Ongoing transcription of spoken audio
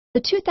The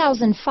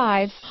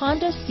 2005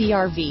 Honda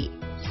CR-V.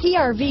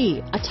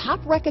 CR-V, a top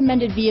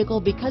recommended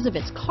vehicle because of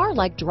its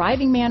car-like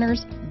driving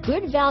manners,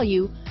 good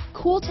value,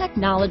 cool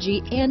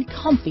technology, and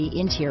comfy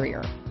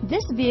interior.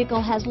 This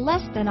vehicle has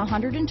less than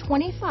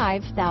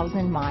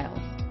 125,000 miles.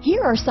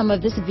 Here are some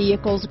of this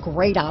vehicle's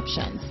great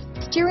options: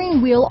 steering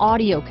wheel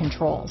audio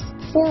controls,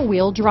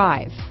 four-wheel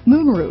drive,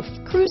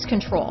 moonroof, cruise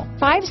control,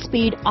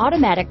 5-speed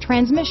automatic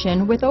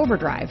transmission with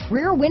overdrive,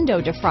 rear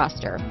window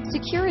defroster,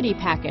 security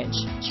package,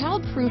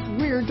 childproof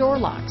rear door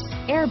locks,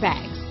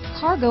 airbags,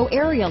 cargo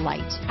area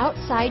light,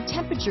 outside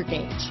temperature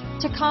gauge,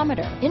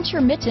 tachometer,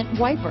 intermittent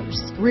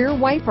wipers, rear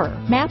wiper,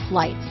 map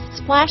lights,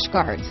 splash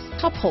guards,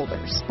 cup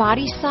holders,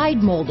 body side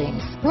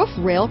moldings, roof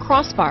rail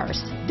crossbars.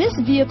 This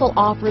vehicle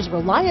offers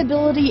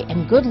reliability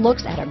and good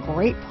looks at a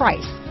great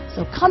price.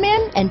 So come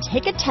in and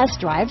take a test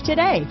drive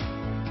today.